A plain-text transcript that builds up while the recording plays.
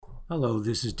Hello,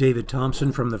 this is David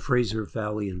Thompson from the Fraser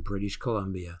Valley in British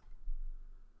Columbia,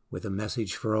 with a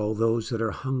message for all those that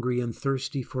are hungry and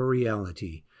thirsty for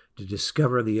reality to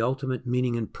discover the ultimate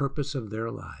meaning and purpose of their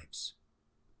lives.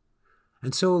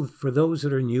 And so, for those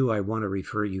that are new, I want to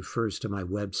refer you first to my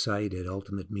website at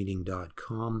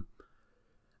ultimatemeaning.com.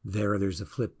 There's a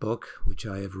flip book, which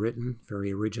I have written,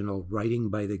 very original writing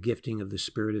by the gifting of the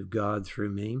Spirit of God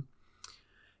through me.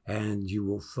 And you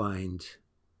will find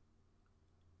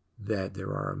that there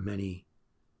are many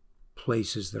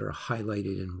places that are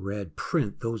highlighted in red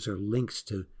print. Those are links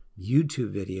to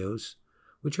YouTube videos,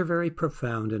 which are very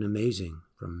profound and amazing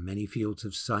from many fields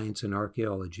of science and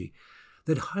archaeology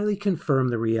that highly confirm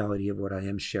the reality of what I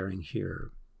am sharing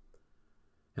here.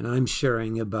 And I'm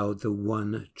sharing about the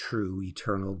one true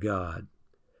eternal God,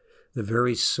 the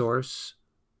very source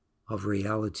of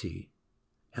reality.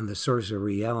 And the source of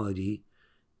reality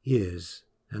is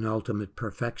an ultimate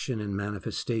perfection and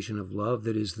manifestation of love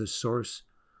that is the source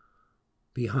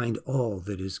behind all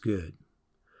that is good.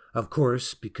 Of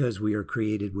course, because we are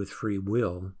created with free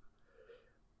will,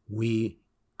 we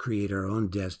create our own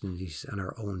destinies and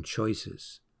our own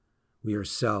choices. We are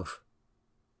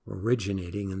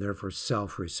self-originating and therefore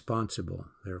self-responsible.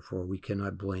 Therefore, we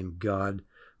cannot blame God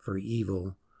for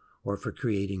evil or for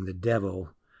creating the devil,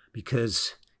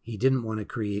 because he didn't want to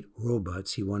create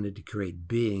robots. He wanted to create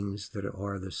beings that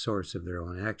are the source of their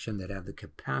own action, that have the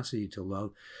capacity to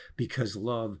love, because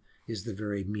love is the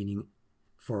very meaning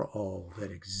for all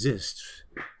that exists.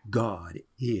 God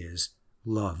is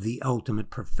love, the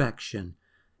ultimate perfection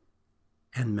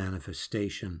and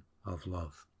manifestation of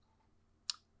love.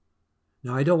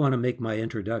 Now, I don't want to make my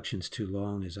introductions too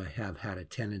long, as I have had a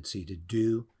tendency to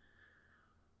do.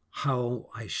 How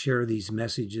I share these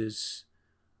messages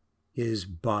is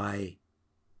by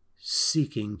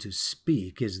seeking to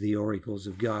speak as the oracles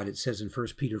of God. It says in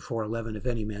 1 Peter 4:11, if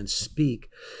any man speak,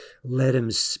 let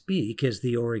him speak as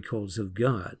the oracles of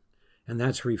God. And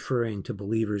that's referring to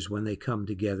believers when they come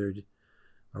together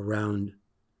around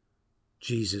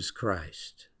Jesus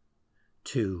Christ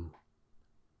to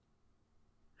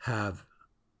have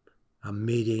a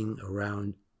meeting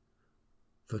around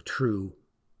the true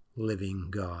living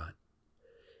God.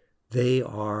 They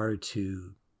are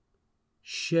to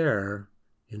share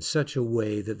in such a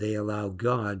way that they allow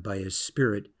God by His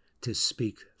Spirit to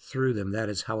speak through them. That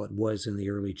is how it was in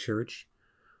the early church.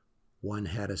 One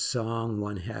had a song,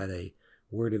 one had a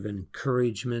word of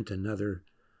encouragement, another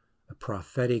a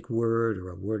prophetic word or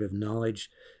a word of knowledge.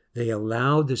 They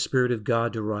allowed the Spirit of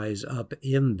God to rise up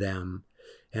in them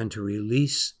and to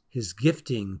release His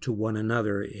gifting to one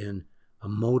another in a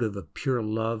motive of pure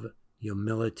love,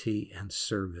 humility, and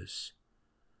service.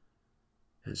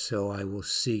 And so I will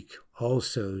seek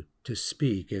also to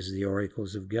speak as the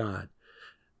oracles of God.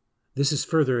 This is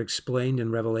further explained in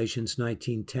Revelations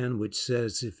 19:10, which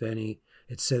says,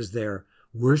 it says there,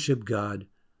 worship God,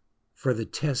 for the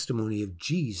testimony of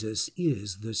Jesus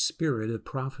is the spirit of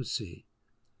prophecy.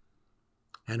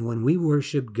 And when we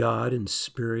worship God in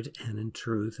spirit and in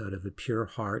truth, out of a pure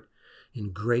heart,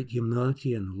 in great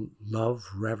humility and love,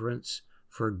 reverence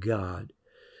for God,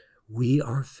 we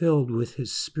are filled with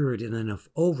His Spirit in an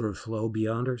overflow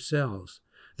beyond ourselves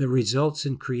that results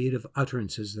in creative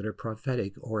utterances that are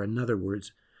prophetic, or in other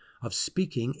words, of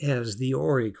speaking as the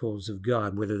oracles of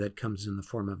God, whether that comes in the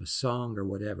form of a song or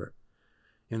whatever.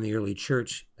 In the early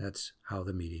church, that's how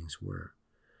the meetings were.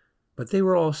 But they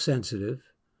were all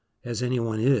sensitive, as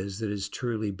anyone is that has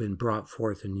truly been brought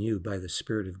forth anew by the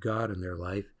Spirit of God in their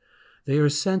life. They are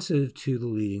sensitive to the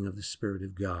leading of the Spirit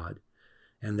of God.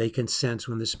 And they can sense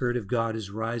when the Spirit of God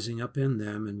is rising up in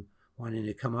them and wanting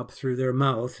to come up through their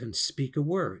mouth and speak a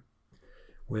word,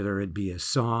 whether it be a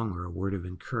song or a word of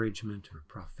encouragement or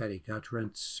a prophetic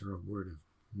utterance or a word of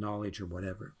knowledge or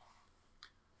whatever.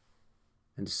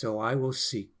 And so I will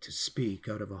seek to speak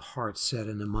out of a heart set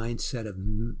and a mindset of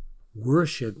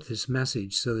worship this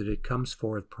message so that it comes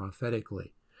forth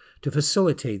prophetically. To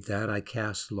facilitate that, I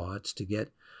cast lots to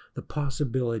get the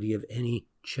possibility of any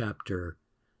chapter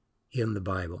in the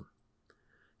Bible.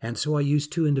 And so I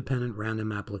used 2 independent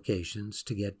random applications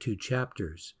to get 2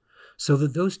 chapters, so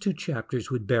that those 2 chapters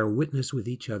would bear witness with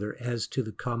each other as to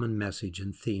the common message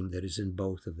and theme that is in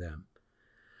both of them.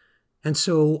 And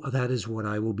so that is what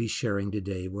I will be sharing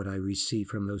today, what I received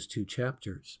from those 2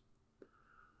 chapters.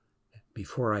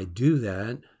 Before I do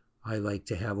that, I like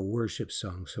to have a worship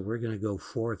song. So we're going to go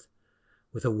forth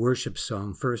with a worship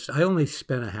song first. I only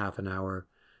spent a half an hour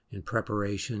in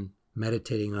preparation,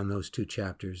 meditating on those 2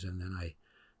 chapters, and then I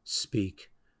speak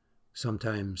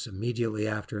sometimes immediately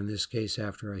after, in this case,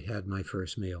 after I had my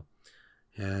first meal.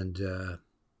 And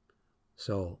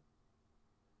so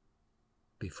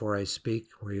before I speak,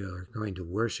 we are going to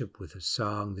worship with a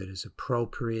song that is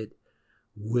appropriate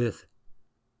with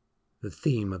the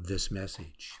theme of this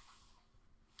message.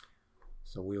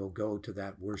 So we will go to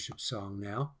that worship song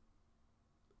now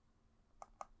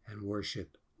and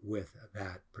worship with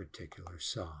that particular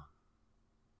song.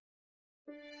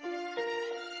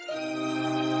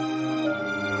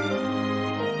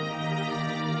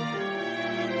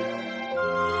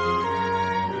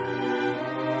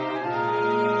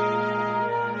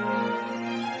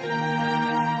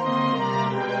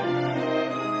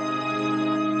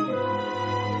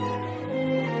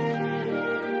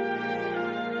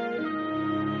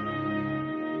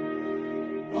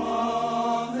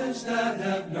 That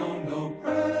have known no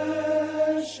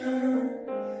pressure,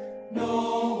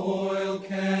 no oil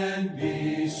can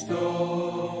bestow.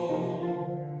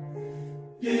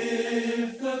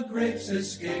 If the grapes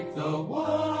escape the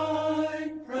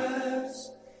wine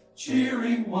press,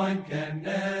 cheering wine can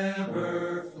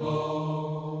never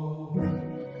flow.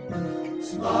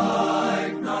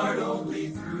 Spikenard only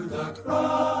through the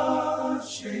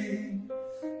crushing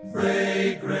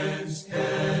fragrance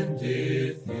can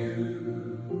diffuse.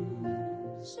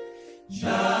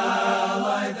 Shall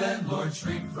I then, Lord,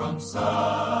 shrink from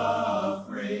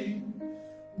suffering,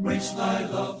 which thy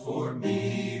love for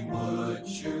me would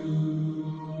choose?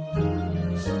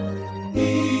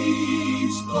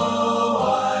 Each blow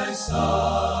I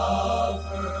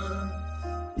suffer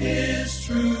is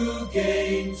true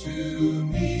gain to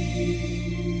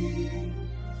me.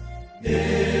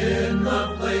 In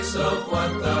the place of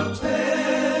what thou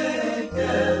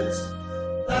takest,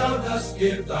 thou dost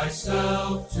give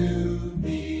thyself to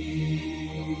me.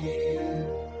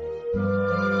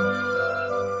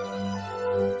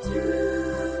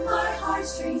 Do my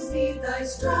heartstrings need thy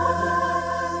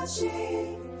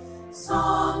stretching,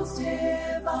 songs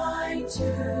divine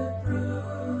to prove?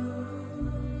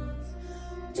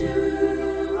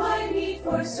 Do I need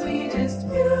for sweetest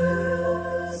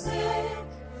music,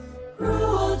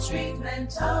 cruel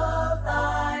treatment of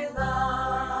thy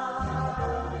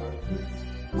love?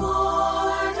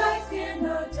 Lord, I fear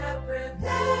no deprivation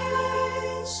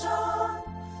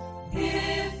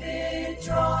if it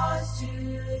draws to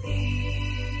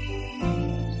thee.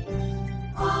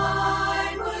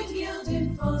 I would yield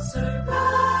in full surrender,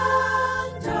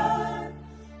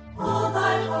 all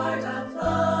thy heart of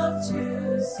love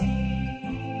to see.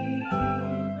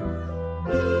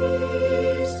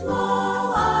 Each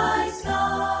blow I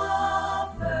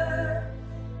suffer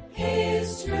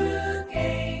is true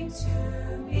gain to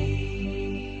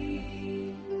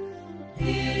me.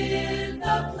 In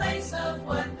the place of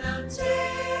what thou takest,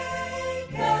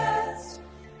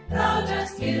 thou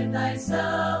dost give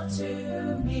thyself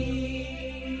to me.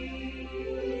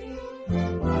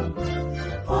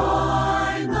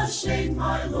 I'm ashamed,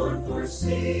 my Lord, for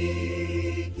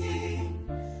seeking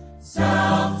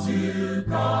self to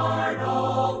guard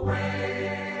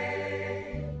alway.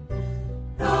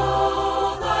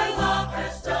 Though thy love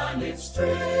has done its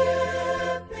stripping,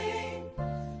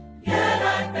 yet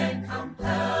I've been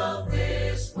compelled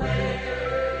this way.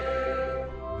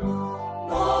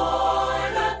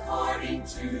 Lord, according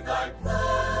to thy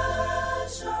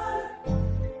pleasure,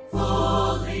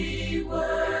 fully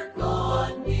work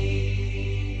on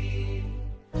me,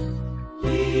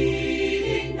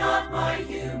 heeding not my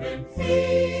human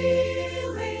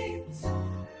feelings,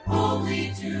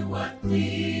 only do what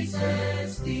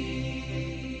pleases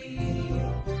thee.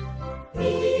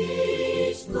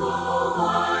 Each blow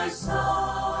I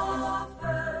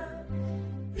suffer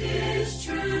is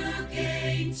true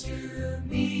gain to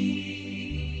me.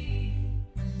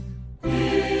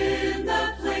 In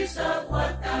the place of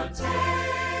what thou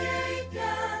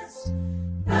takest,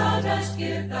 thou dost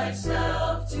give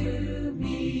thyself to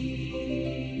me.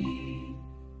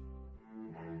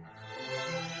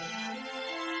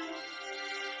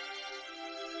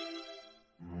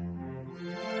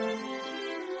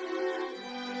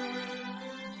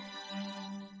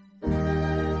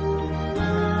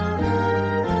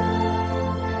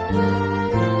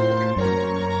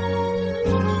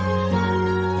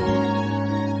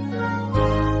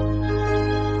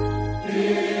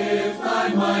 If thy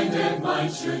mind and mine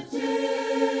should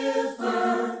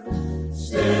differ,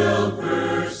 still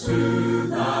pursue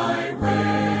thy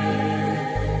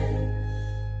way.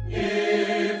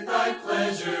 If thy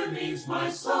pleasure means my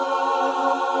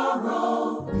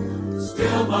sorrow,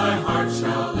 still my heart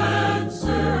shall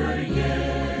answer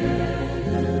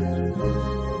yea.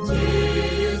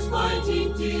 'Tis my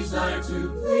deep desire to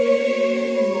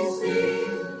please thee,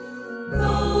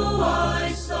 though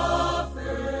I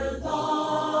suffer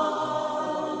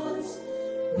loss.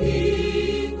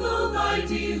 Mingle thy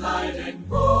delight and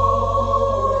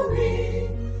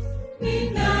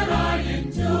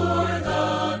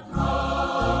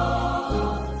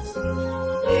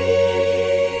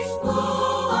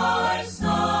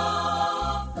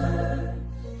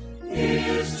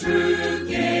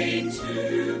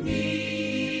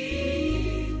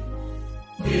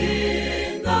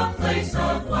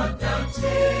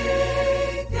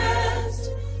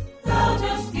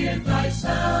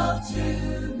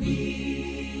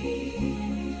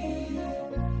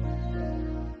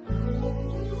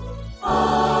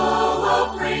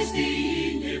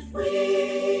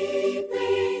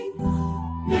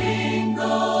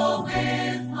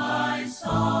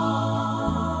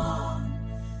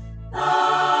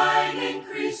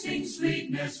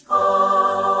happiness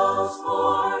calls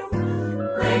forth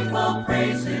grateful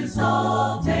praises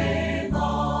all day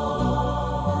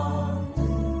long.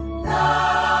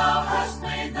 Thou hast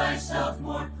made thyself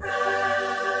more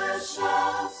precious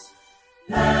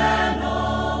than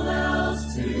all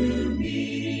else to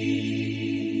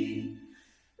me.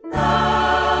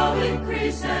 Thou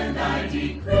increase and I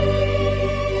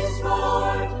decrease,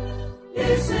 Lord.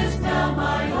 This is now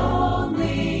my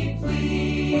only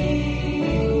plea.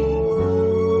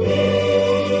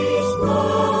 Each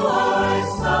blow I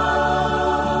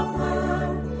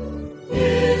suffer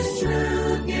is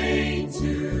true gain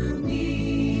to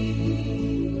me.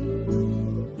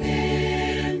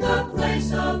 In the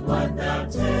place of what thou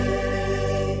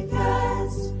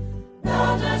takest,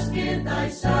 thou dost give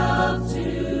thyself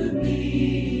to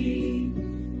me,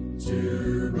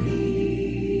 to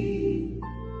me.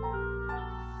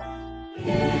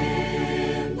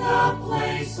 In the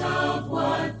place of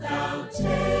what thou takest,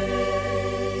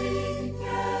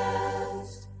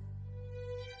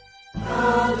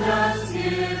 thou dost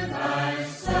give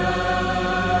thyself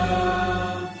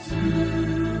to me.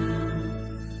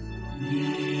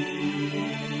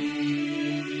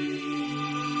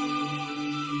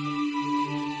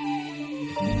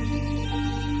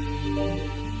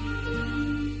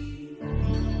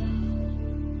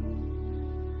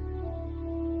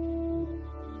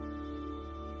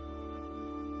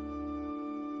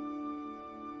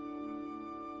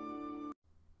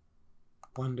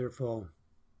 Wonderful.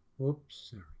 Whoops,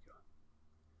 there we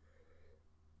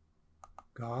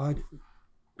go. God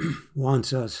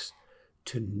wants us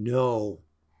to know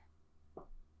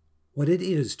what it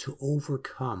is to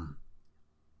overcome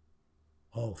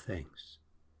all things.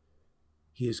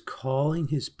 He is calling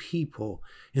his people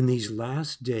in these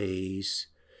last days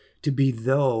to be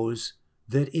those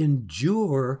that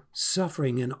endure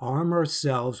suffering and arm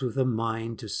ourselves with a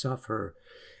mind to suffer.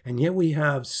 And yet we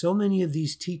have so many of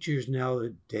these teachers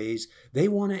nowadays, they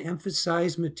want to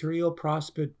emphasize material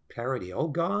prosperity. Oh,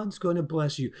 God's going to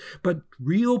bless you. But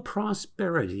real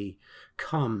prosperity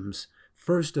comes,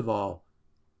 first of all,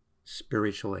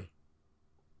 spiritually,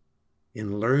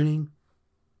 in learning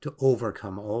to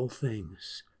overcome all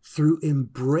things through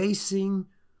embracing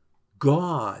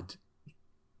God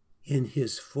in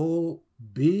his full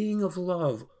being of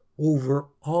love over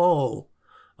all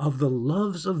of the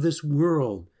loves of this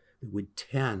world that would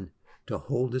tend to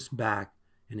hold us back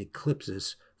and eclipse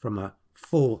us from a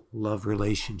full love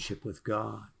relationship with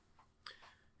God.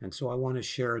 And so I want to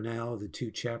share now the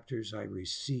 2 chapters I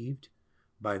received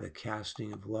by the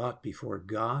casting of lot before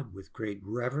God with great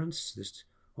reverence. This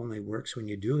only works when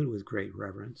you do it with great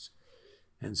reverence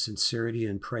and sincerity,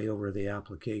 and pray over the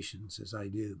applications as I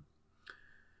do.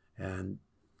 And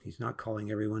he's not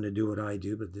calling everyone to do what I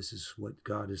do, but this is what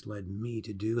God has led me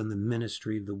to do in the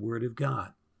ministry of the Word of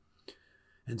God.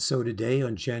 And so today,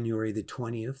 on January the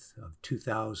 20th of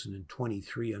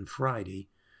 2023, on Friday,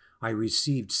 I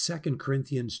received 2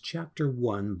 Corinthians chapter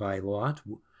 1 by lot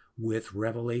with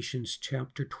Revelations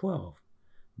chapter 12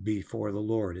 before the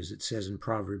Lord, as it says in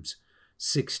Proverbs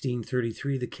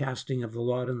 16:33, the casting of the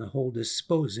lot and the whole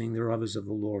disposing thereof is of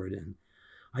the Lord. And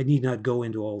I need not go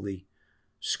into all the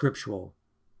scriptural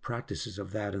practices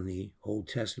of that in the Old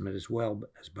Testament as well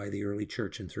as by the early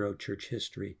church and throughout church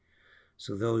history.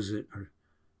 So those that are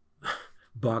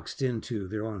boxed into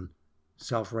their own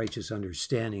self-righteous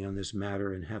understanding on this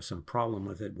matter and have some problem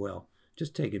with it, well,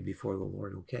 just take it before the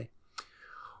Lord, okay?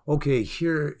 Okay,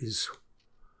 here is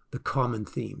the common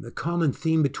theme. The common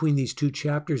theme between these 2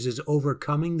 chapters is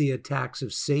overcoming the attacks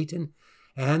of Satan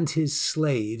and his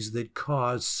slaves that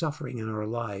cause suffering in our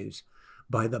lives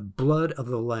by the blood of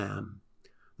the Lamb,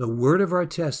 the word of our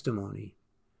testimony,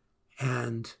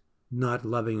 and not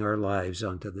loving our lives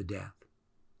unto the death.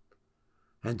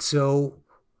 And so,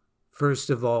 first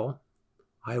of all,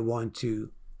 I want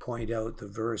to point out the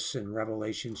verse in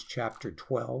Revelations chapter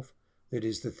 12 that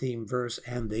is the theme verse,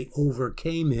 and they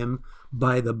overcame him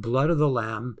by the blood of the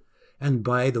Lamb and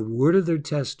by the word of their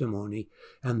testimony,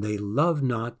 and they loved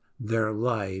not their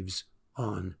lives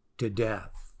unto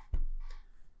death.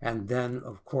 And then,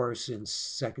 of course, in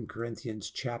 2 Corinthians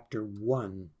chapter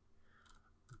 1,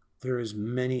 there is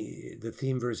many, the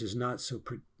theme verse is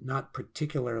not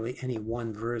particularly any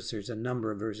one verse. There's a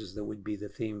number of verses that would be the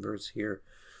theme verse here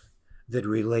that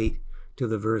relate to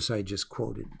the verse I just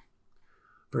quoted.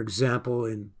 For example,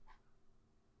 in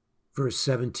verse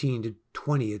 17 to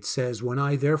 20, it says, when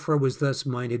I therefore was thus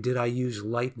minded, did I use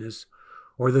lightness,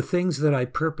 or the things that I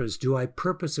purpose, do I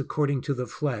purpose according to the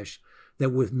flesh,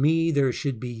 that with me there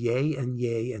should be yea and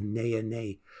nay and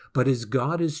nay. But as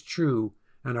God is true,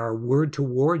 And our word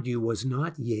toward you was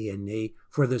not yea and nay,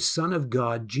 for the Son of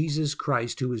God, Jesus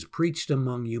Christ, who is preached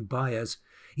among you by us,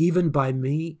 even by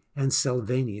me and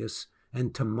Silvanus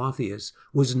and Timotheus,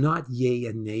 was not yea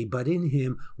and nay, but in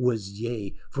him was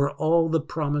yea. For all the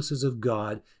promises of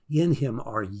God in him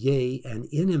are yea, and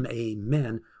in him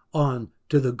amen, on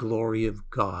to the glory of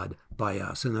God by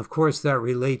us. And of course that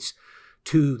relates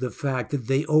to the fact that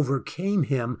they overcame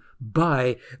him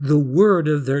by the word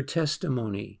of their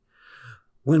testimony.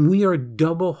 When we are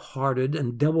double-hearted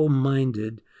and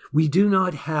double-minded, we do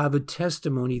not have a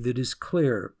testimony that is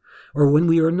clear. Or when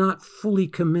we are not fully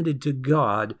committed to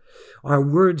God, our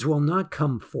words will not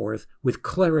come forth with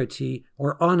clarity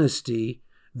or honesty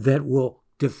that will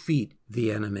defeat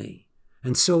the enemy.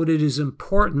 And so it is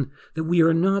important that we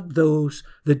are not those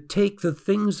that take the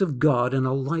things of God in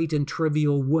a light and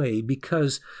trivial way,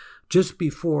 because just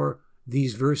before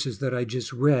these verses that I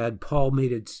just read, Paul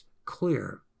made it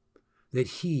clear that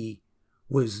he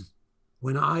was,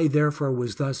 when I therefore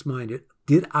was thus minded,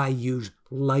 did I use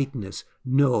lightness?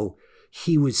 No,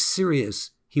 he was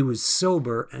serious. He was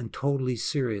sober and totally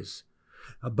serious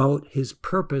about his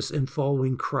purpose in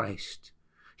following Christ.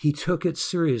 He took it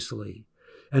seriously.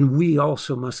 And we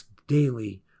also must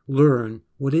daily learn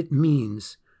what it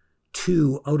means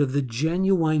to, out of the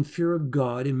genuine fear of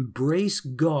God, embrace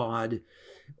God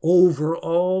over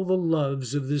all the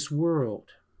loves of this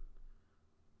world.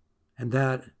 And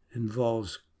that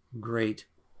involves great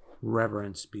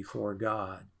reverence before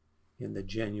God in the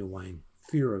genuine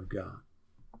fear of God.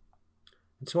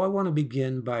 And so I want to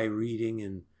begin by reading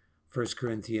in 2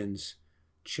 Corinthians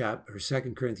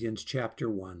chapter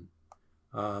 1,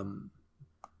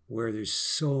 where there's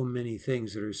so many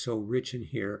things that are so rich in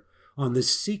here on the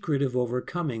secret of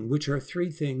overcoming, which are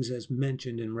three things as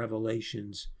mentioned in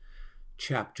Revelations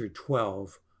chapter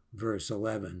 12, verse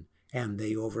 11. And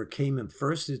they overcame him.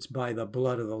 First, it's by the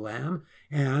blood of the Lamb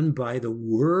and by the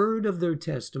word of their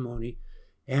testimony,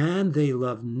 and they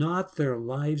loved not their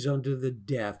lives unto the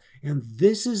death. And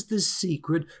this is the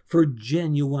secret for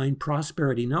genuine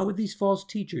prosperity. Not what these false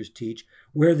teachers teach,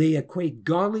 where they equate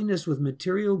godliness with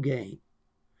material gain.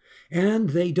 And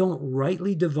they don't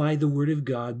rightly divide the word of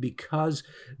God because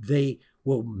they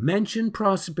will mention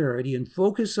prosperity and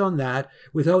focus on that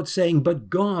without saying, but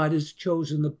God has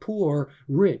chosen the poor,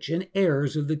 rich, and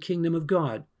heirs of the kingdom of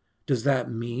God. Does that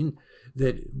mean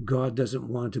that God doesn't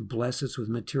want to bless us with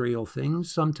material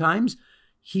things? Sometimes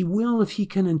he will, if he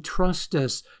can entrust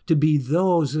us to be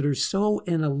those that are so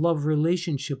in a love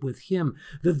relationship with him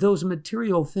that those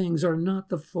material things are not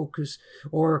the focus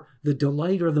or the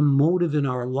delight or the motive in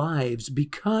our lives,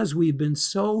 because we've been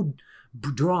so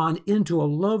drawn into a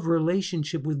love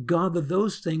relationship with God that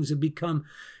those things have become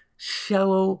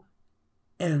shallow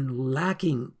and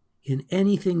lacking in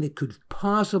anything that could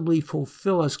possibly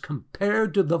fulfill us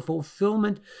compared to the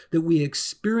fulfillment that we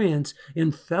experience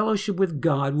in fellowship with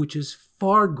God, which is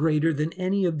far greater than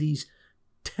any of these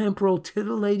temporal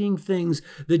titillating things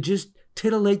that just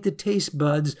titillate the taste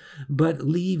buds but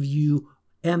leave you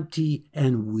empty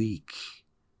and weak.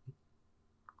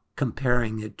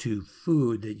 Comparing it to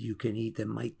food that you can eat that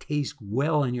might taste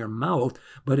well in your mouth,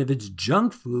 but if it's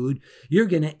junk food, you're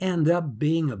going to end up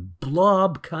being a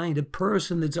blob kind of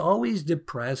person that's always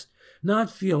depressed,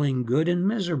 not feeling good, and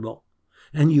miserable.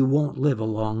 And you won't live a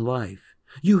long life.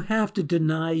 You have to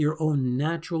deny your own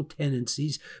natural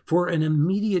tendencies for an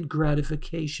immediate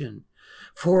gratification,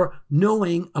 for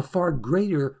knowing a far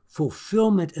greater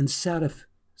fulfillment and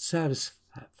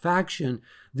satisfaction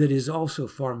that is also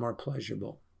far more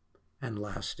pleasurable and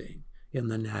lasting in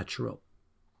the natural.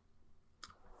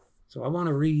 So I want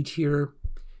to read here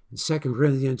in 2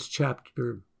 Corinthians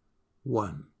chapter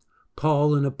 1.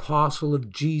 Paul, an apostle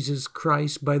of Jesus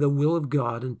Christ by the will of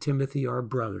God, and Timothy, our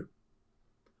brother,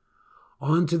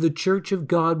 unto the church of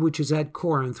God which is at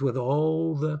Corinth, with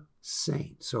all the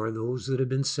saints, or those that have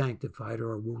been sanctified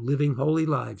or are living holy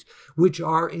lives, which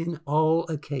are in all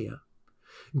Achaia.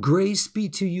 Grace be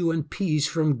to you and peace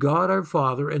from God our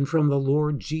Father and from the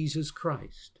Lord Jesus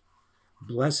Christ.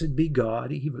 Blessed be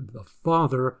God, even the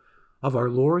Father of our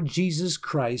Lord Jesus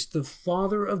Christ, the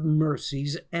Father of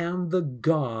mercies and the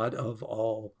God of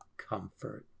all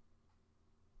comfort,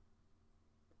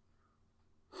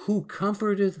 who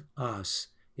comforteth us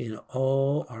in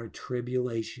all our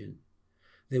tribulation,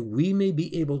 that we may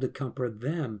be able to comfort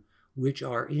them which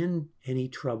are in any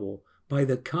trouble, by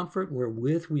the comfort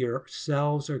wherewith we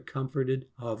ourselves are comforted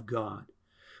of God.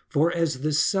 For as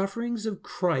the sufferings of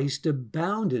Christ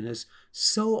abound in us,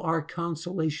 so our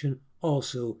consolation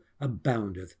also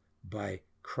aboundeth by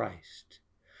Christ.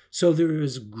 So there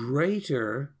is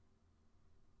greater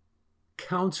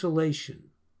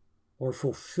consolation or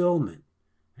fulfillment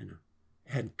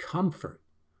and comfort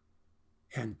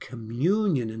and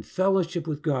communion and fellowship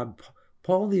with God.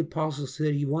 Paul the Apostle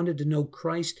said he wanted to know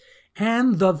Christ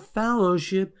and the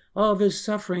fellowship of his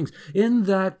sufferings. In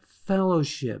that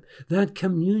fellowship, that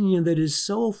communion that is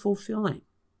so fulfilling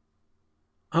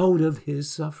out of his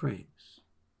sufferings.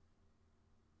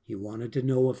 He wanted to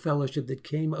know a fellowship that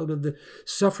came out of the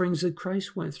sufferings that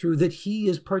Christ went through, that he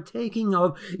is partaking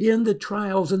of in the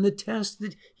trials and the tests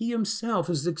that he himself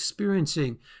is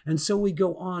experiencing. And so we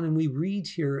go on and we read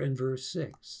here in verse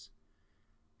 6.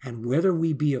 And whether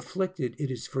we be afflicted,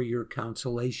 it is for your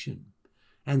consolation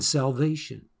and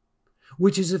salvation,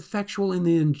 which is effectual in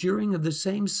the enduring of the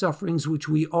same sufferings which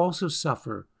we also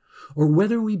suffer. Or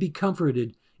whether we be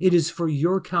comforted, it is for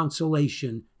your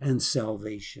consolation and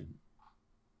salvation.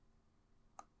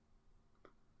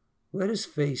 Let us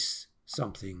face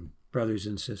something, brothers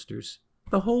and sisters.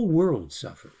 The whole world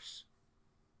suffers.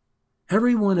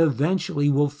 Everyone eventually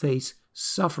will face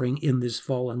suffering in this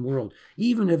fallen world,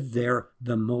 even if they're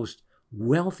the most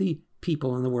wealthy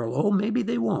people in the world. Oh, maybe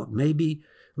they won't. Maybe,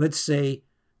 let's say,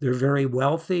 they're very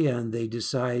wealthy and they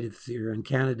decide, if they're in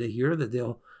Canada here, that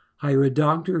they'll hire a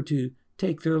doctor to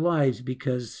take their lives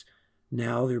because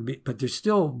now but they're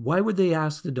still, why would they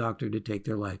ask the doctor to take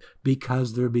their life?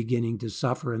 Because they're beginning to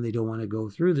suffer and they don't want to go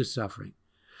through the suffering.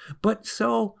 But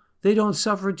so they don't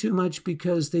suffer too much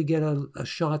because they get a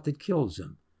shot that kills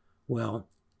them. Well,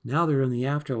 now they're in the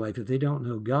afterlife. If they don't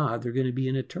know God, they're going to be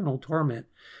in eternal torment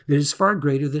that is far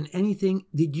greater than anything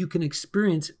that you can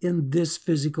experience in this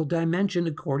physical dimension,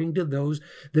 according to those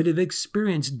that have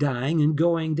experienced dying and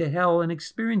going to hell and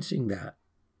experiencing that.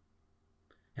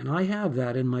 And I have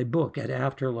that in my book, At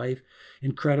Afterlife,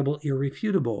 Incredible,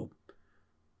 Irrefutable.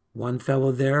 One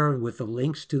fellow there with the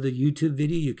links to the YouTube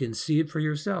video, you can see it for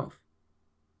yourself.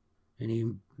 And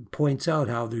he points out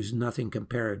how there's nothing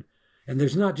compared. And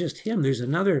there's not just him, there's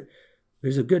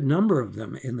a good number of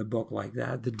them in the book like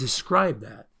that describe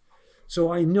that.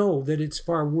 So I know that it's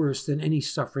far worse than any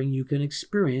suffering you can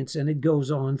experience, and it goes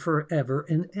on forever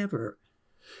and ever.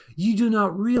 You do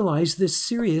not realize the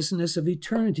seriousness of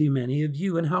eternity, many of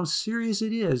you, and how serious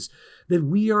it is that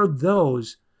we are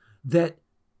those that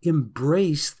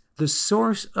embrace the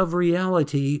source of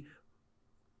reality,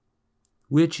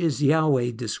 which is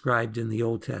Yahweh described in the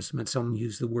Old Testament. Some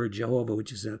use the word Jehovah,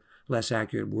 which is a less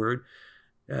accurate word.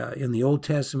 In the Old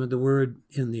Testament, the word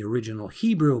in the original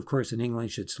Hebrew, of course, in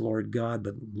English, it's Lord God,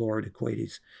 but Lord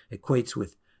equates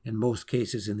with, in most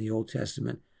cases in the Old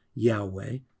Testament,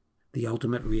 Yahweh, the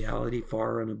ultimate reality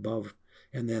far and above.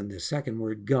 And then the second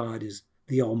word, God, is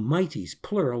the Almighty's,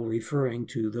 plural, referring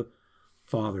to the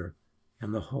Father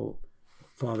and the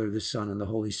Father, the Son, and the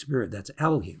Holy Spirit. That's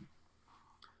Elohim.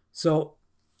 So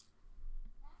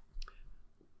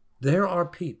there are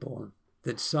people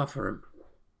that suffer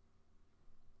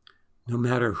no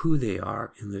matter who they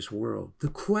are in this world. The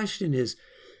question is,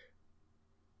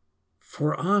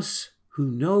 for us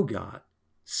who know God,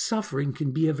 suffering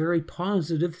can be a very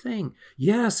positive thing.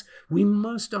 Yes, we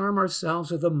must arm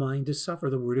ourselves with a mind to suffer.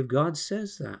 The Word of God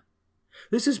says that.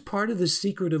 This is part of the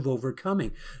secret of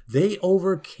overcoming. They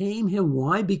overcame him.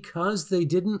 Why? Because they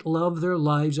didn't love their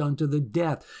lives unto the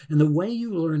death. And the way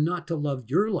you learn not to love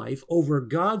your life over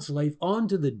God's life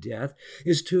unto the death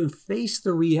is to face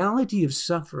the reality of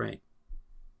suffering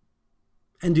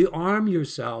and to arm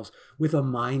yourselves with a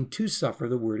mind to suffer,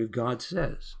 the Word of God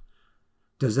says.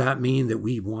 Does that mean that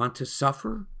we want to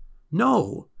suffer?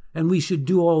 No. And we should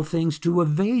do all things to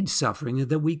evade suffering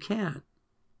that we can.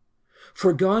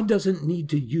 For God doesn't need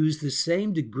to use the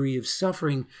same degree of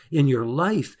suffering in your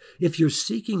life if you're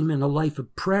seeking Him in a life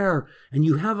of prayer, and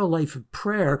you have a life of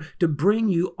prayer to bring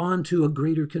you onto a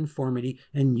greater conformity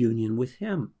and union with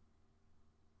Him.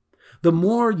 The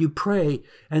more you pray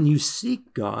and you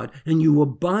seek God and you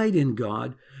abide in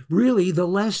God, really the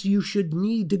less you should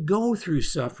need to go through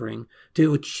suffering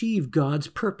to achieve God's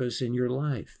purpose in your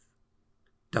life.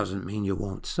 Doesn't mean you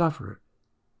won't suffer,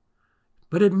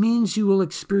 but it means you will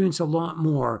experience a lot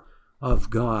more of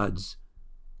God's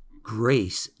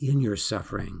grace in your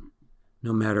suffering,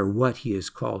 no matter what He has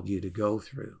called you to go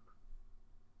through.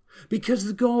 Because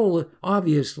the goal,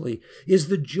 obviously, is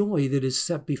the joy that is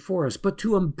set before us. But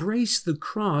to embrace the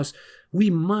cross, we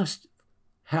must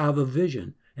have a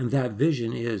vision. And that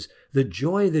vision is the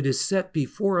joy that is set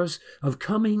before us of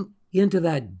coming into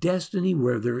that destiny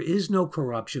where there is no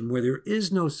corruption, where there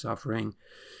is no suffering,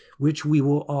 which we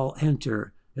will all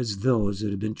enter as those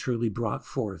that have been truly brought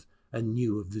forth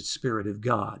anew of the Spirit of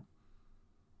God.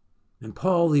 And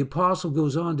Paul the Apostle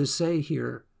goes on to say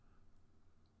here,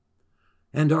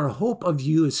 And our hope of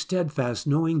you is steadfast,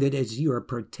 knowing that as you are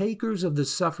partakers of the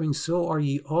suffering, so are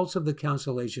ye also of the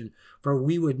consolation. For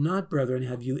we would not, brethren,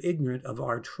 have you ignorant of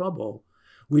our trouble,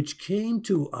 which came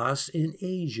to us in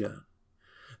Asia,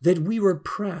 that we were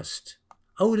pressed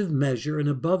out of measure and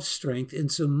above strength,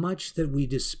 insomuch that we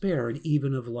despaired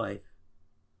even of life.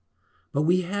 But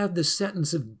we had the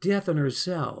sentence of death on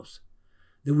ourselves,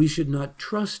 that we should not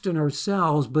trust in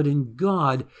ourselves, but in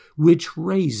God, which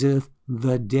raiseth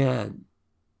the dead,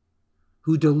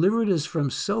 who delivered us from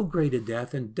so great a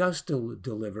death, and does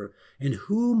deliver, in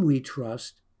whom we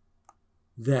trust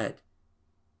that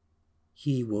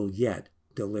he will yet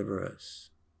deliver us.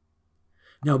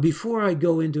 Now, before I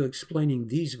go into explaining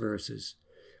these verses,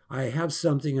 I have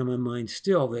something on my mind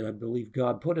still that I believe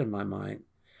God put in my mind.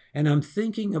 And I'm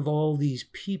thinking of all these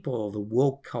people, the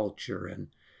woke culture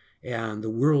and the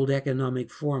World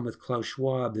Economic Forum with Klaus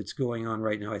Schwab that's going on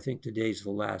right now. I think today's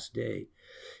the last day.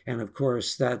 And of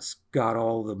course, that's got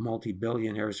all the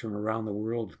multi-billionaires from around the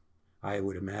world, I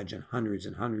would imagine hundreds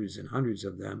and hundreds and hundreds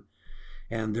of them,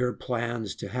 and their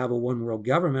plans to have a one-world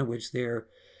government, which they're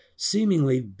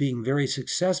seemingly being very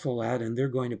successful at, and they're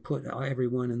going to put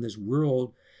everyone in this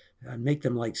world and make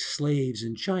them like slaves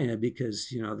in China because,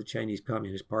 the Chinese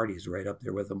Communist Party is right up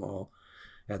there with them all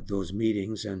at those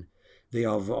meetings, and they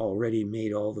have already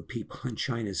made all the people in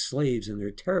China slaves, and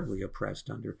they're terribly oppressed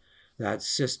under that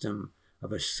system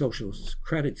of a social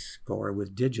credit score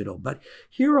with digital. But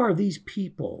here are these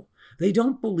people. They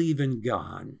don't believe in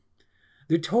God.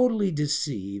 They're totally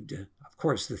deceived. Of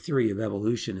course, the theory of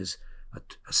evolution is a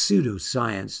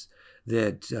pseudoscience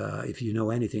that, if you know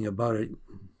anything about it,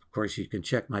 of course, you can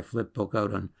check my flip book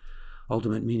out on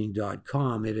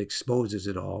ultimatemeaning.com. It exposes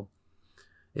it all.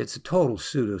 It's a total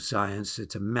pseudoscience.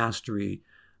 It's a mastery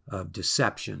of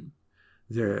deception.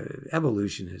 Their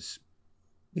evolution is,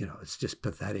 it's just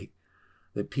pathetic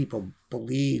that people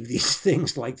believe these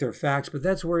things like they're facts, but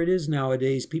that's where it is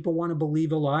nowadays. People want to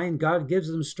believe a lie, and God gives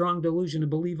them strong delusion to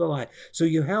believe a lie. So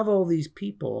you have all these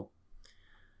people,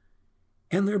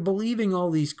 and they're believing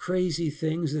all these crazy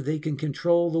things that they can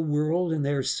control the world, and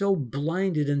they're so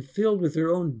blinded and filled with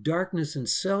their own darkness and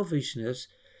selfishness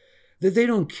that they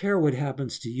don't care what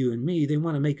happens to you and me. They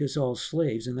want to make us all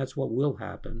slaves, and that's what will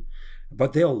happen.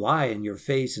 But they'll lie in your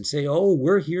face and say, oh,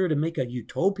 we're here to make a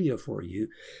utopia for you.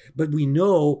 But we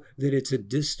know that it's a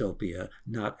dystopia,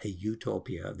 not a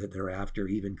utopia that they're after.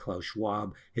 Even Klaus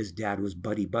Schwab, his dad was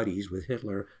buddies with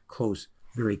Hitler,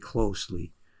 very close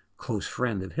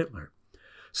friend of Hitler.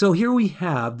 So here we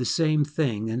have the same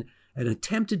thing, an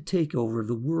attempted takeover of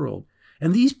the world.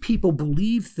 And these people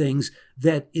believe things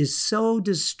that is so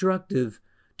destructive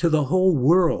to the whole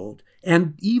world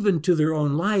and even to their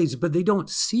own lives, but they don't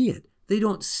see it. They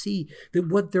don't see that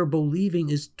what they're believing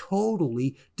is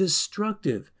totally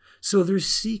destructive. So they're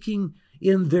seeking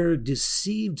in their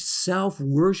deceived,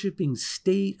 self-worshiping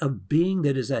state of being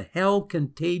that is a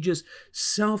hell-contagious,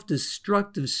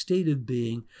 self-destructive state of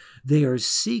being, they are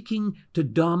seeking to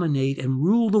dominate and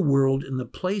rule the world in the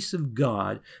place of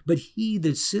God. But he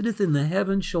that sitteth in the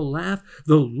heavens shall laugh,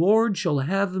 the Lord shall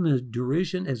have them as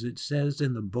derision, as it says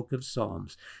in the book of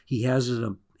Psalms. He has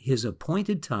his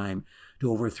appointed time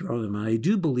to overthrow them. And I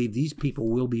do believe these people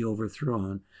will be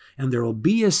overthrown. And there will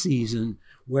be a season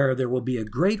where there will be a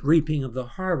great reaping of the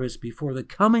harvest before the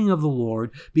coming of the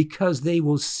Lord, because they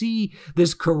will see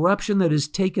this corruption that has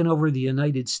taken over the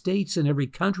United States and every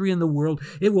country in the world.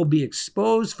 It will be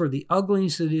exposed for the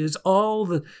ugliness it is. All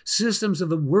the systems of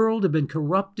the world have been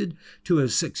corrupted to an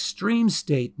extreme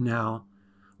state now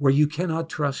where you cannot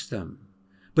trust them.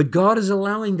 But God is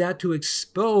allowing that to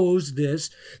expose this,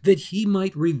 that he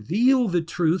might reveal the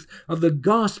truth of the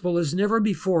gospel as never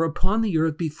before upon the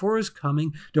earth before his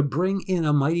coming, to bring in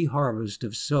a mighty harvest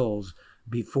of souls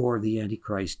before the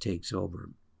Antichrist takes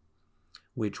over,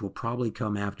 which will probably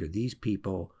come after these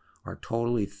people are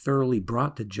thoroughly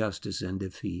brought to justice and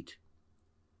defeat.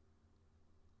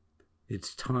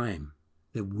 It's time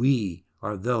that we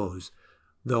are those,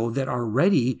 though, that are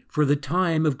ready for the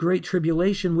time of great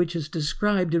tribulation, which is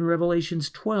described in Revelations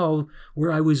 12,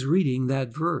 where I was reading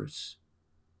that verse.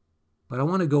 But I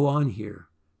want to go on here,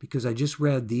 because I just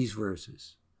read these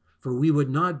verses. For we would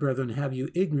not, brethren, have you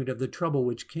ignorant of the trouble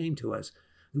which came to us.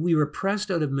 We were pressed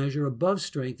out of measure, above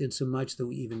strength, insomuch that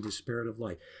we even despaired of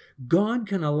life. God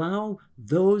can allow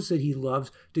those that he loves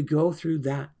to go through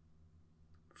that,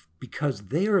 because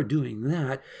they are doing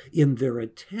that in their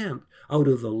attempt, out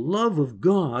of the love of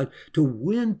God, to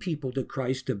win people to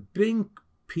Christ, to bring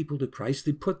people to Christ.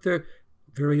 They put their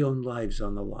very own lives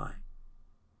on the line.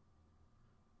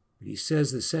 But he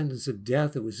says the sentence of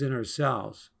death that was in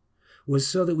ourselves was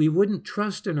so that we wouldn't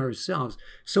trust in ourselves.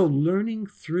 So learning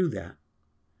through that,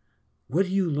 What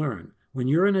do you learn when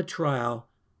you're in a trial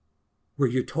where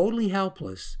you're totally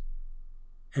helpless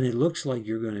and it looks like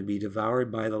you're going to be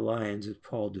devoured by the lions, as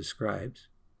Paul describes?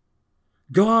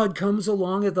 God comes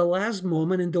along at the last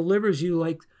moment and delivers you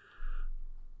like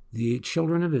the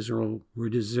children of Israel were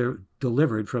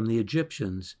delivered from the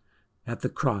Egyptians at the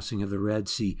crossing of the Red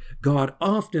Sea. God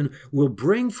often will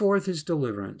bring forth his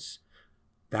deliverance.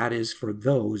 That is for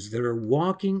those that are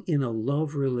walking in a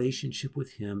love relationship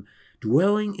with him,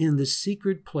 dwelling in the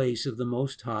secret place of the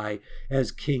Most High,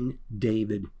 as King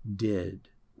David did.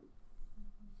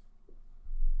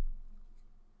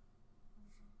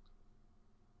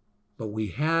 But we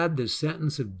had the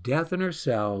sentence of death in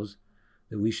ourselves,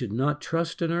 that we should not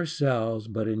trust in ourselves,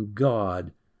 but in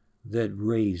God that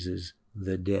raises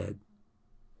the dead,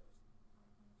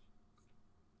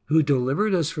 who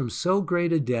delivered us from so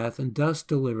great a death, and does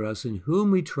deliver us, in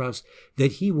whom we trust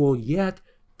that he will yet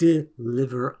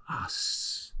deliver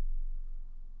us.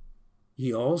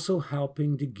 Ye also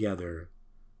helping together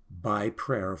by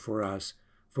prayer for us,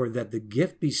 for that the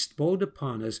gift bestowed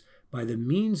upon us by the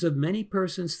means of many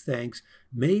persons' thanks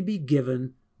may be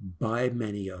given by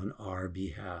many on our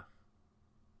behalf.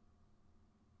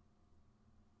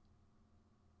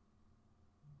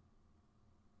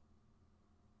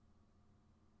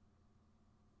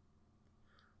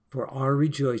 For our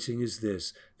rejoicing is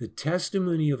this, the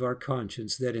testimony of our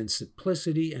conscience, that in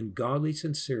simplicity and godly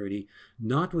sincerity,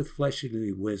 not with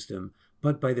fleshly wisdom,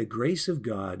 but by the grace of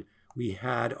God, we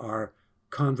had our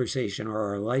conversation or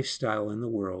our lifestyle in the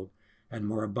world, and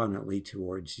more abundantly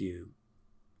towards you.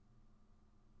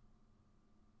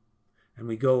 And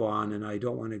we go on, and I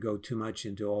don't want to go too much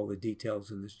into all the details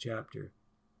in this chapter.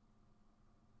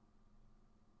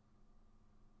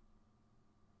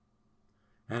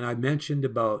 And I mentioned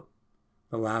about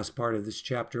the last part of this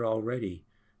chapter already,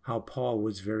 how Paul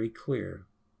was very clear.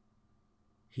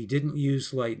 He didn't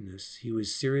use lightness. He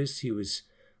was serious. He was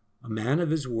a man of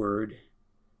his word,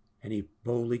 and he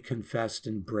boldly confessed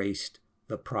and embraced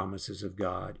the promises of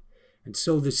God. And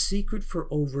so the secret for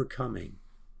overcoming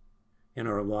in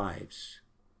our lives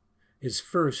is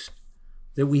first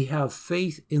that we have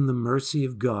faith in the mercy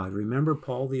of God. Remember,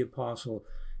 Paul the Apostle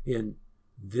in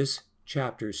this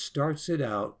chapter starts it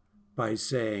out by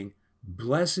saying,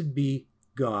 "Blessed be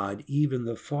God, even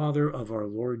the Father of our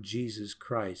Lord Jesus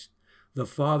Christ, the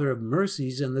Father of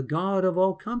mercies and the God of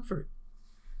all comfort."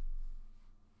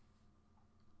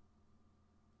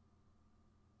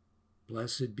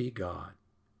 Blessed be God,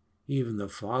 even the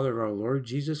Father of our Lord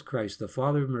Jesus Christ, the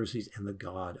Father of mercies and the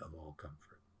God of all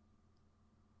comfort.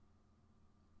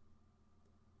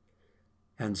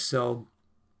 And so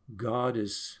God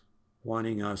is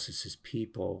wanting us as his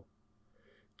people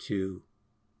to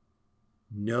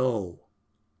know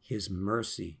his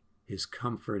mercy, his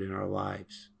comfort in our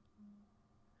lives.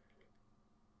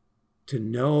 To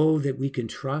know that we can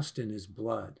trust in his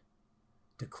blood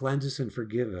to cleanse us and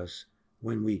forgive us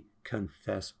when we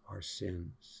confess our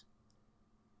sins.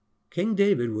 King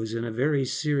David was in a very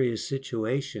serious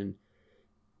situation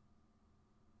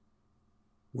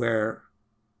where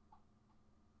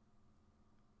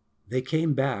they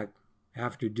came back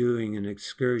after doing an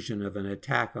excursion of an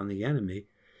attack on the enemy,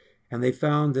 and they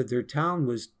found that their town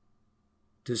was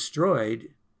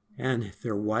destroyed and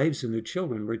their wives and their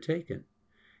children were taken.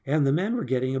 And the men were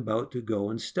getting about to go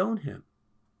and stone him.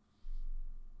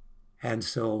 And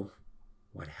so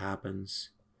what happens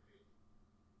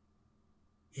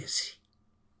is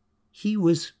he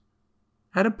was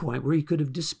at a point where he could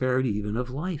have despaired even of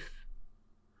life.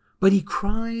 But he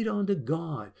cried unto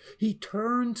God. He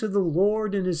turned to the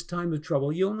Lord in his time of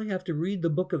trouble. You only have to read the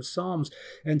book of Psalms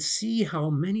and see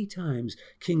how many times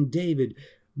King David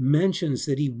mentions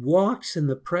that he walks in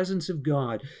the presence of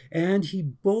God and he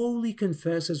boldly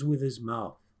confesses with his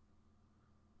mouth.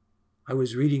 I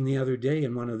was reading the other day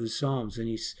in one of the Psalms, and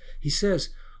he says,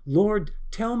 "Lord,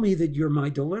 tell me that you're my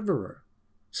deliverer."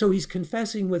 So he's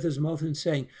confessing with his mouth and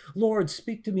saying, "Lord,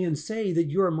 speak to me and say that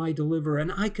you are my deliverer,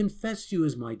 and I confess you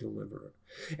as my deliverer.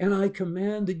 And I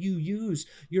command that you use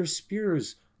your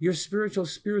spears, your spiritual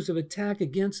spears of attack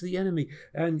against the enemy,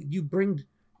 and you bring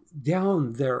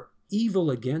down their evil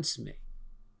against me."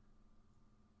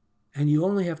 And you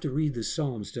only have to read the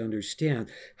Psalms to understand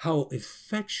how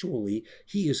effectually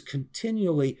he is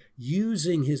continually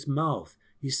using his mouth.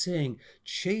 He's saying,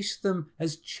 "Chase them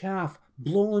as chaff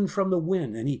blown from the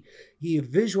wind." And he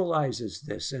visualizes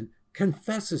this and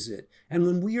confesses it. And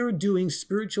when we are doing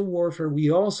spiritual warfare, we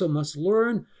also must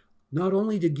learn not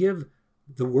only to give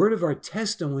the word of our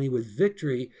testimony with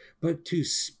victory, but to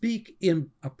speak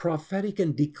in a prophetic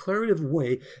and declarative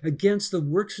way against the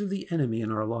works of the enemy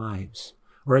in our lives,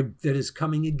 or that is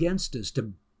coming against us,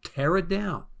 to tear it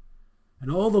down.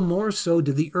 And all the more so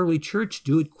did the early church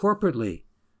do it corporately,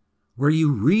 where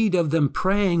you read of them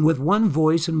praying with one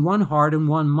voice and one heart and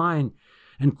one mind,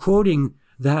 and quoting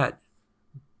that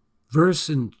verse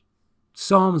in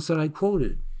Psalms that I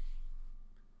quoted.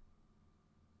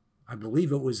 I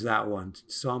believe it was that one,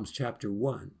 Psalms chapter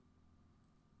 1,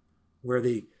 where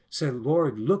they said,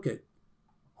 Lord, look at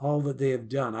all that they have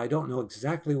done. I don't know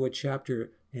exactly what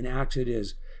chapter in Acts it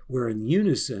is, where in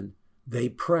unison they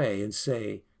pray and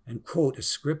say and quote a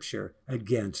scripture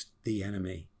against the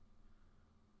enemy.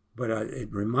 But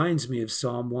it reminds me of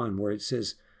Psalm 1, where it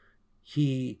says,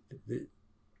 He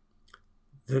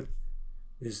that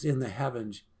is in the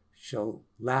heavens shall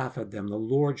laugh at them. The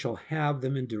Lord shall have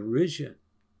them in derision.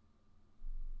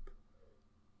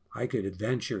 I could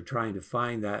adventure trying to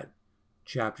find that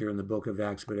chapter in the book of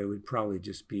Acts, but it would probably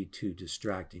just be too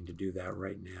distracting to do that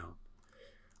right now.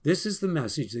 This is the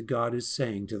message that God is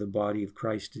saying to the body of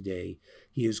Christ today.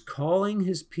 He is calling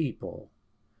his people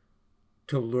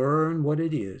to learn what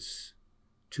it is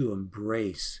to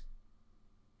embrace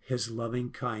his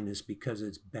loving kindness, because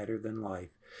it's better than life.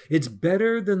 It's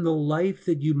better than the life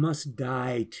that you must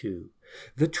die to.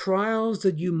 The trials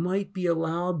that you might be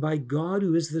allowed by God,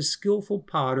 who is the skillful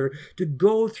potter, to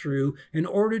go through in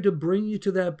order to bring you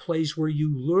to that place where you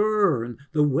learn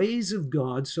the ways of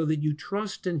God so that you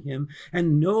trust in him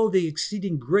and know the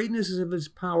exceeding greatness of his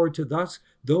power to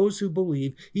those who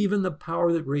believe, even the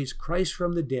power that raised Christ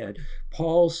from the dead.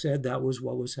 Paul said that was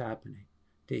what was happening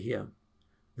to him.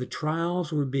 The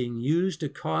trials were being used to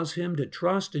cause him to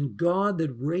trust in God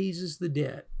that raises the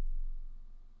dead.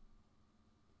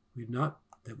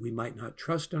 That we might not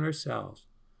trust in ourselves,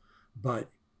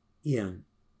 but in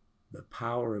the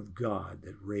power of God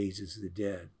that raises the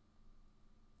dead.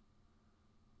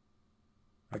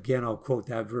 Again, I'll quote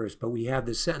that verse, but we have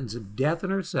the sentence of death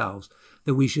in ourselves,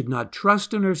 that we should not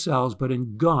trust in ourselves, but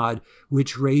in God,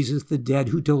 which raiseth the dead,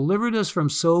 who delivered us from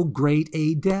so great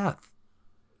a death.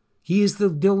 He is the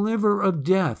deliverer of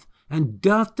death, and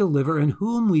doth deliver, in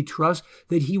whom we trust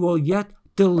that he will yet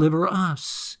deliver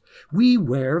us. We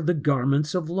wear the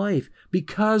garments of life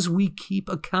because we keep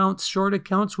short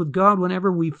accounts with God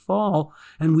whenever we fall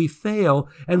and we fail,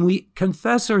 and we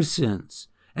confess our sins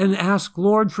and ask,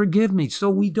 Lord, forgive me, so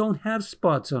we don't have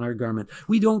spots on our garment.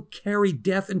 We don't carry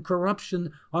death and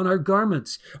corruption on our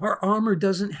garments. Our armor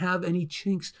doesn't have any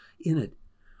chinks in it.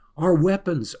 Our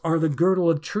weapons are the girdle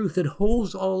of truth that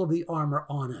holds all of the armor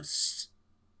on us.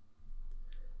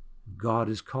 God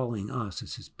is calling us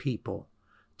as his people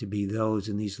to be those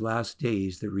in these last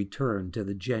days that return to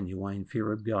the genuine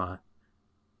fear of God.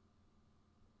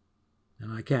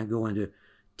 And I can't go into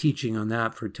teaching on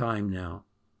that for time now,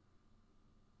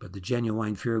 but the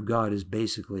genuine fear of God is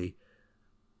basically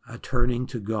a turning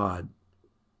to God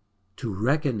to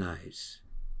recognize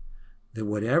that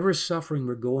whatever suffering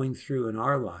we're going through in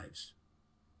our lives,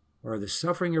 or the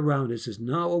suffering around us, is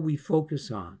not what we focus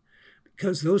on,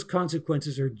 because those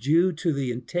consequences are due to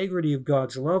the integrity of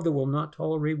God's love that will not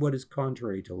tolerate what is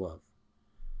contrary to love.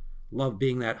 Love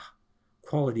being that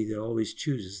quality that always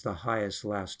chooses the highest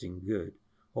lasting good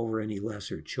over any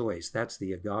lesser choice. That's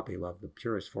the agape love, the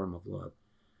purest form of love.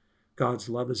 God's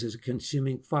love is as a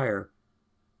consuming fire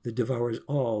that devours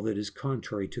all that is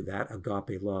contrary to that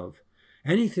agape love.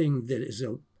 Anything that is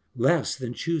less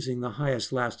than choosing the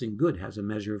highest lasting good has a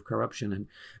measure of corruption, and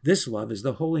this love is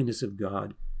the holiness of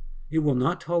God. It will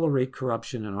not tolerate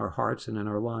corruption in our hearts and in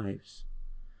our lives.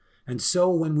 And so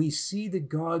when we see that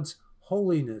God's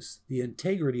holiness, the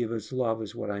integrity of his love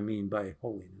is what I mean by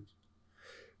holiness.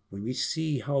 When we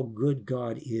see how good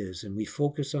God is and we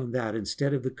focus on that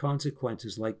instead of the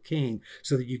consequences like Cain,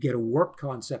 so that you get a warped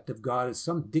concept of God as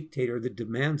some dictator that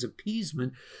demands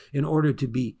appeasement in order to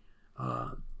be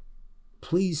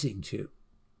pleasing to.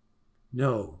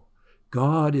 No,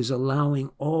 God is allowing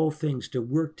all things to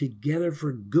work together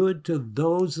for good to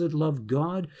those that love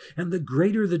God. And the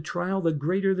greater the trial, the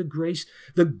greater the grace,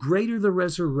 the greater the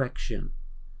resurrection,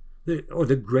 or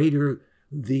the greater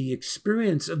the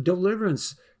experience of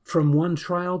deliverance from one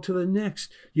trial to the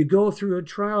next. You go through a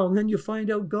trial and then you find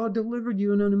out God delivered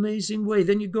you in an amazing way.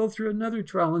 Then you go through another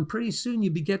trial and pretty soon you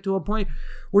get to a point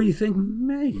where you think,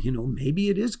 maybe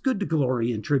it is good to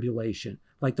glory in tribulation,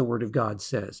 like the Word of God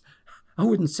says. I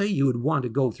wouldn't say you would want to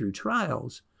go through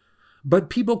trials, but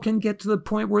people can get to the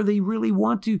point where they really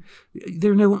want to.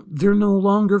 They're no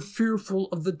longer fearful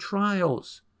of the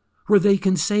trials, where they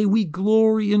can say, we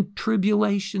glory in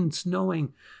tribulations,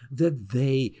 knowing that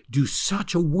they do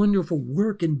such a wonderful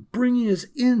work in bringing us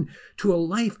in to a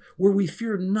life where we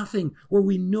fear nothing, where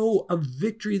we know a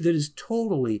victory that is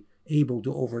totally able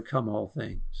to overcome all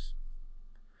things.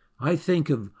 I think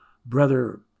of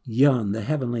Brother Yun, the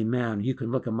Heavenly Man. You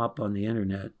can look him up on the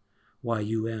internet,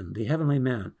 Y-U-N, the Heavenly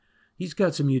Man. He's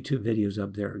got some YouTube videos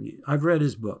up there. I've read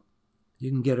his book.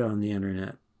 You can get it on the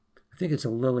internet. I think it's A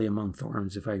Lily Among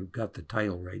Thorns, if I got the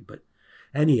title right. But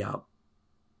anyhow,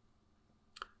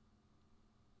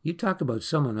 you talk about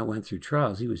someone that went through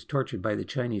trials. He was tortured by the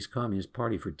Chinese Communist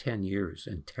Party for 10 years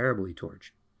and terribly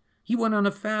tortured. He went on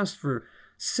a fast for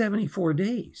 74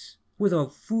 days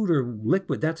without food or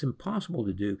liquid. That's impossible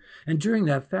to do. And during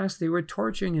that fast, they were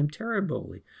torturing him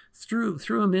terribly. Threw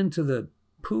him into the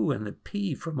poo and the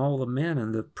pee from all the men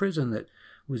in the prison that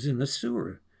was in the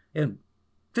sewer. And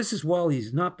this is while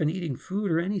he's not been eating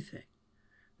food or anything.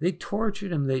 They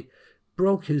tortured him. They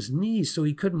broke his knees so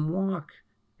he couldn't walk.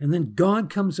 And then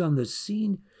God comes on the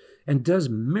scene and does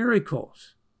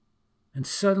miracles. And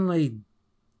suddenly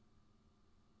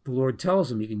the Lord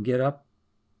tells him he can get up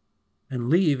and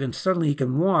leave. And suddenly he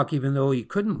can walk, even though he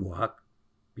couldn't walk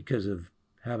because of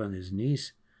having his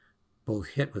knees both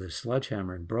hit with a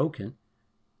sledgehammer and broken.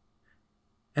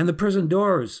 And the prison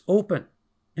doors open.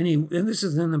 And this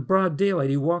is in the broad daylight.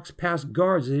 He walks past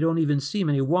guards. They don't even see him.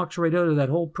 And he walks right out of that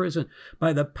whole prison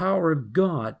by the power of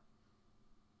God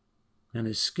and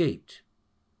escaped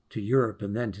to Europe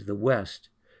and then to the West.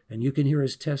 And you can hear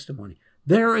his testimony.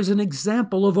 There is an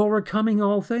example of overcoming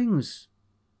all things.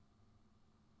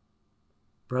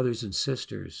 Brothers and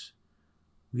sisters,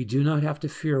 we do not have to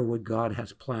fear what God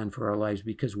has planned for our lives,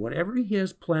 because whatever he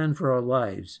has planned for our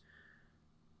lives,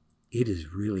 it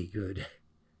is really good.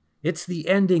 It's the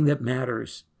ending that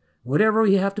matters. Whatever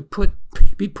we have to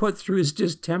be put through is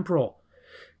just temporal.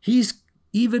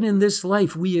 Even in this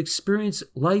life, we experience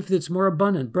life that's more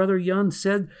abundant. Brother Yun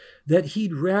said that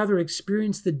he'd rather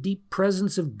experience the deep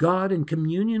presence of God and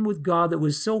communion with God that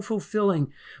was so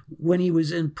fulfilling when he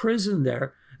was in prison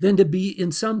there than to be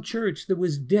in some church that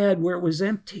was dead where it was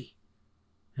empty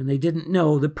and they didn't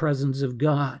know the presence of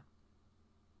God.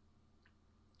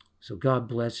 So God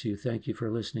bless you. Thank you for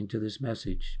listening to this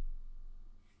message.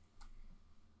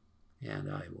 And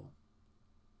I will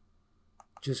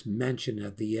just mention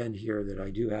at the end here that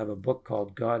I do have a book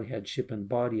called Godheadship and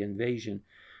Body Invasion,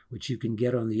 which you can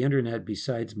get on the internet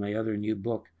besides my other new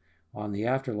book on the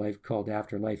afterlife called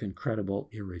Afterlife Incredible,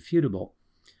 Irrefutable.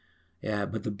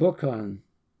 But the book on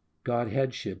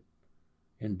Godheadship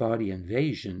and Body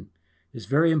Invasion is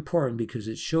very important because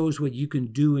it shows what you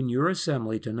can do in your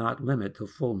assembly to not limit the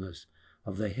fullness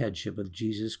of the headship of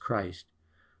Jesus Christ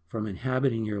from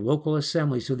inhabiting your local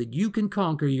assembly so that you can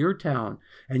conquer your town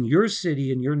and your city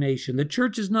and your nation. The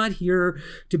church is not here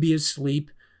to be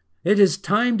asleep. It is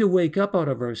time to wake up out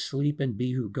of our sleep and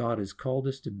be who God has called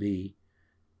us to be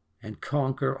and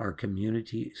conquer our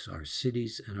communities, our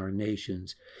cities, and our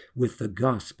nations with the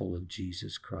gospel of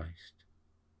Jesus Christ.